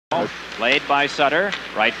Played by Sutter,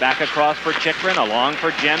 right back across for Chychrun, along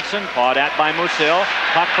for Jensen, clawed at by Musil,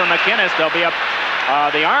 puck for McInnes. There'll be a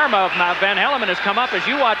the arm of Van Hellemond has come up as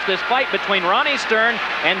you watch this fight between Ronnie Stern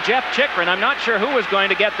and Jeff Chychrun. I'm not sure who was going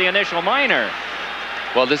to get the initial minor.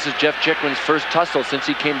 Well, this is Jeff Chychrun's first tussle since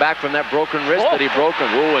he came back from that broken wrist that he broke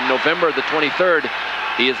in November the 23rd.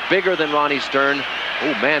 He is bigger than Ronnie Stern.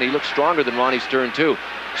 Oh man, he looks stronger than Ronnie Stern too.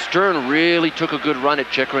 Stern really took a good run at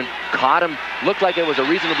Chychrun, caught him, looked like it was a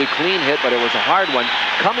reasonably clean hit, but it was a hard one.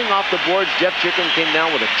 Coming off the boards, Jeff Chychrun came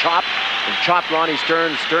down with a chop and chopped Ronnie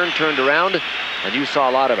Stern. Stern turned around, and you saw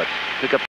a lot of it. Pick up